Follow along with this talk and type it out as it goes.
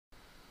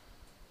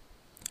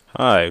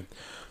Hi,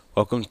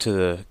 welcome to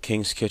the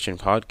King's Kitchen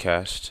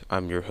podcast.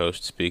 I'm your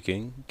host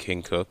speaking,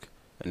 King Cook,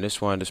 and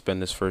just wanted to spend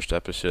this first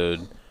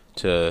episode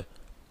to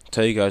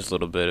tell you guys a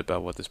little bit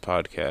about what this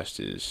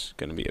podcast is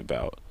going to be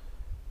about.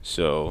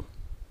 So,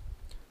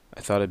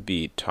 I thought it'd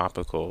be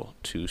topical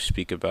to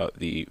speak about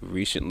the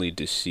recently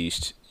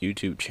deceased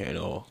YouTube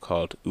channel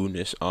called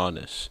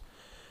Unus,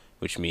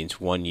 which means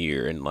 1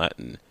 year in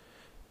Latin.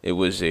 It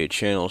was a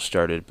channel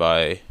started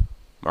by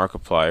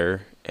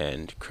Markiplier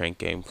and Crank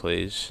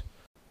Gameplays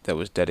that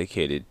was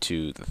dedicated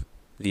to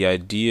the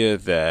idea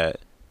that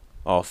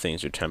all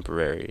things are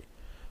temporary.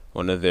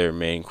 One of their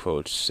main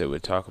quotes they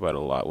would talk about a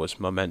lot was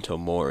memento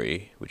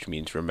mori, which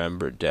means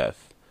remember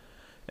death.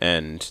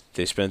 And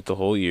they spent the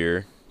whole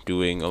year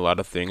doing a lot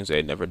of things they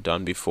had never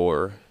done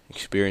before,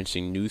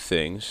 experiencing new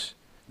things,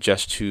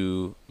 just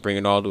to bring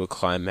it all to a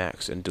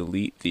climax and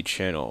delete the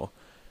channel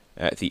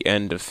at the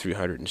end of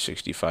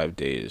 365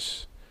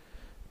 days.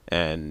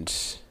 And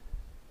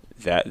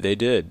that they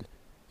did.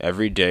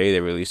 Every day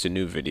they released a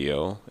new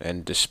video,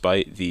 and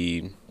despite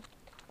the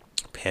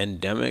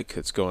pandemic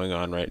that's going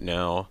on right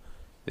now,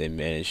 they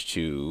managed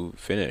to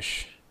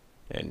finish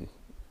and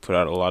put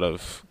out a lot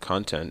of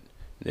content.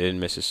 They didn't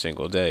miss a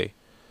single day.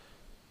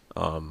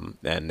 And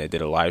they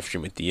did a live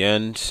stream at the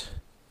end,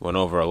 went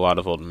over a lot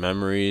of old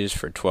memories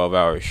for 12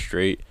 hours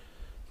straight,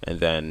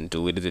 and then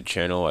deleted the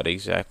channel at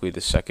exactly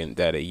the second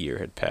that a year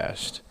had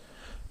passed.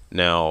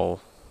 Now,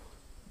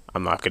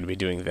 I'm not going to be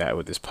doing that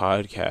with this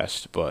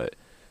podcast, but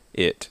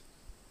it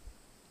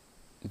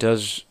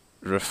does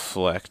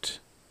reflect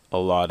a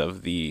lot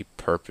of the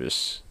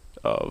purpose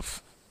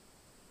of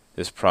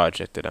this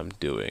project that I'm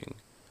doing.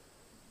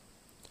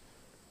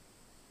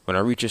 When I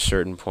reach a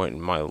certain point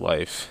in my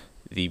life,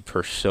 the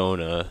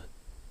persona,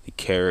 the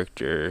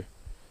character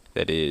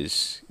that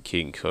is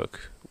King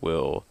Cook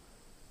will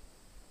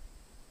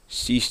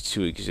cease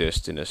to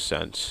exist in a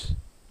sense,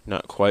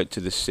 not quite to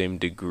the same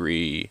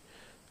degree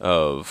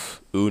of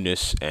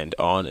Unus and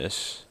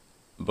Annus,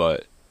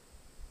 but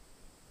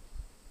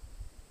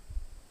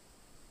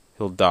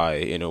he'll die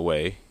in a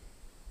way.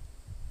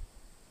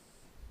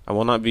 I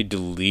will not be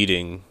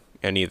deleting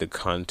any of the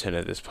content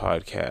of this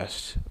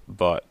podcast,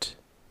 but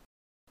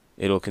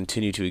it'll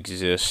continue to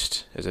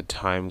exist as a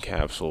time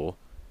capsule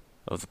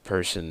of the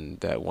person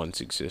that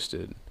once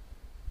existed.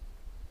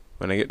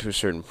 When I get to a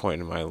certain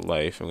point in my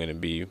life, I'm going to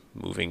be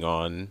moving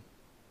on,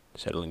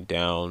 settling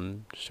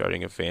down,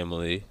 starting a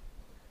family,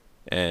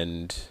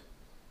 and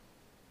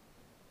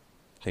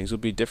things will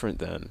be different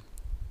then.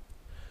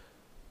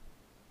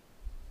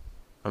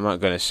 I'm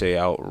not going to say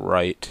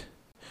outright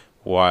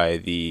why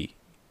the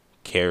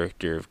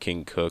character of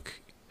King Cook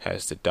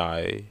has to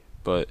die,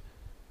 but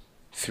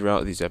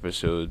throughout these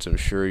episodes, I'm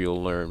sure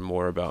you'll learn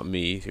more about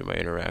me through my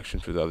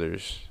interactions with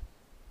others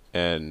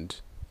and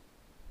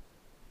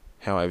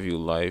how I view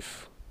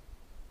life,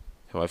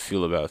 how I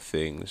feel about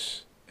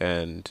things,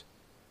 and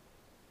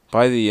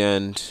by the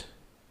end,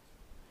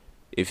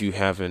 if you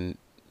haven't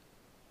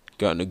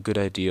gotten a good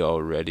idea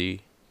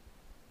already,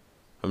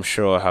 I'm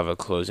sure I'll have a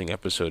closing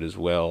episode as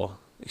well,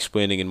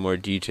 explaining in more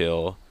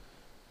detail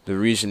the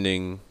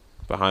reasoning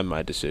behind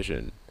my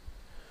decision.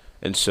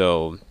 And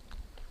so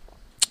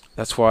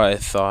that's why I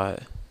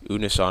thought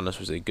Unus Annus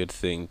was a good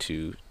thing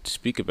to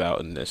speak about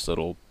in this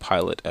little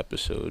pilot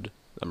episode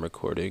I'm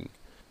recording,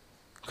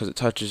 because it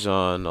touches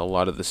on a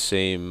lot of the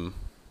same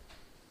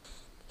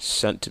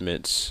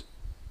sentiments,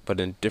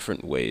 but in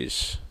different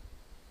ways.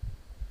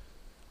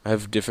 I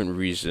have different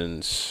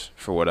reasons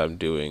for what I'm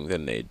doing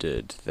than they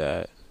did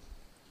that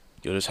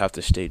you'll just have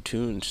to stay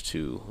tuned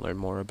to learn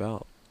more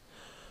about.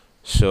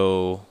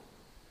 So,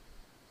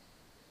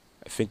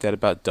 I think that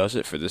about does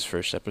it for this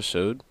first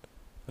episode.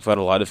 I've got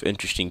a lot of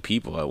interesting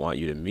people I want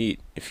you to meet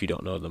if you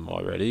don't know them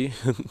already.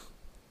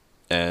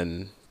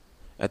 And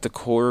at the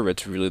core,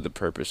 it's really the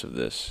purpose of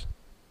this.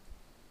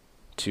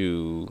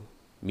 To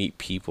meet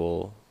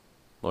people,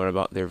 learn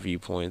about their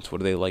viewpoints, what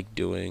do they like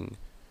doing.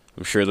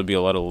 I'm sure there'll be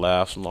a lot of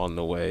laughs along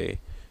the way.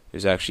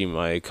 There's actually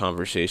my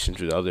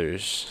conversations with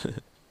others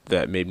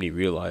that made me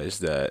realize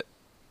that,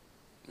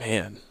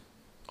 man,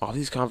 all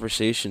these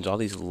conversations, all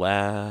these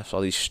laughs,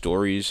 all these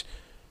stories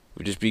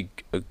would just be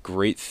a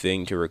great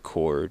thing to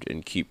record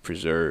and keep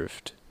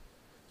preserved.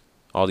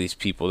 All these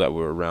people that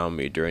were around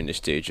me during this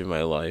stage of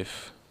my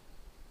life.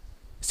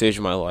 Stage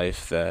of my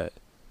life that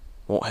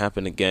won't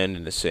happen again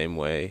in the same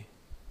way.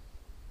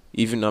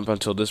 Even up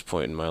until this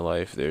point in my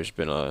life, there's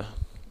been a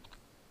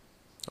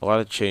lot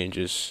of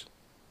changes.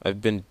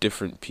 I've been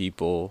different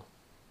people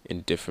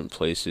in different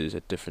places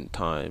at different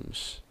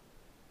times.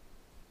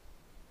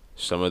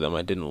 Some of them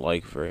I didn't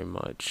like very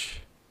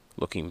much,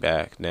 looking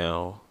back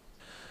now.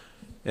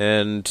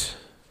 And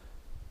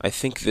I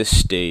think this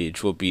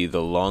stage will be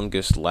the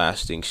longest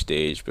lasting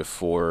stage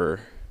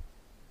before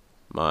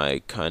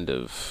my kind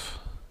of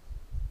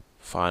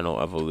final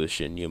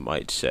evolution, you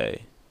might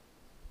say.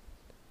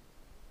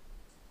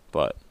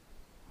 But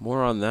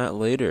more on that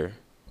later.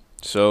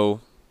 So,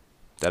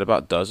 that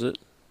about does it.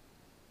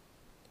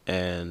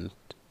 And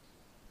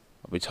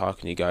I'll be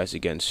talking to you guys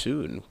again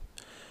soon.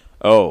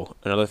 Oh,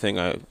 another thing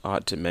I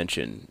ought to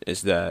mention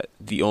is that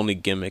the only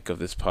gimmick of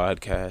this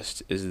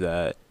podcast is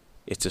that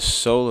it's a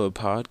solo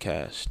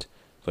podcast,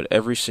 but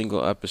every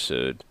single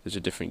episode is a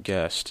different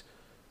guest.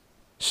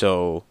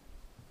 So,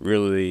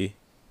 really,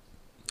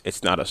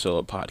 it's not a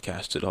solo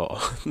podcast at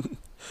all.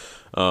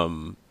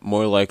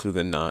 More likely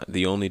than not,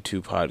 the only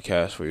two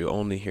podcasts where you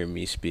only hear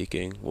me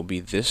speaking will be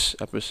this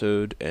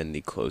episode and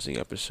the closing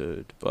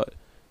episode. But,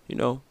 you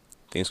know,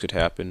 things could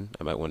happen.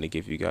 I might want to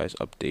give you guys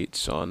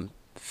updates on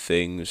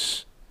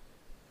things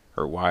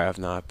or why I've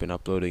not been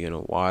uploading in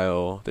a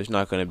while. There's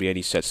not going to be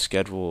any set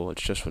schedule.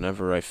 It's just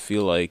whenever I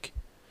feel like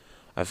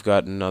I've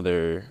got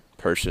another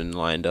person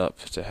lined up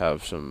to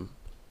have some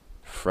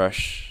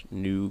fresh,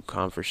 new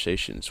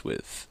conversations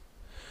with.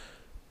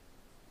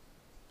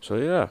 So,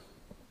 yeah.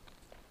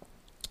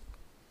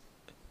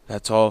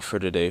 That's all for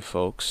today,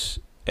 folks,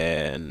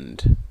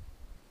 and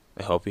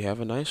I hope you have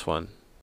a nice one.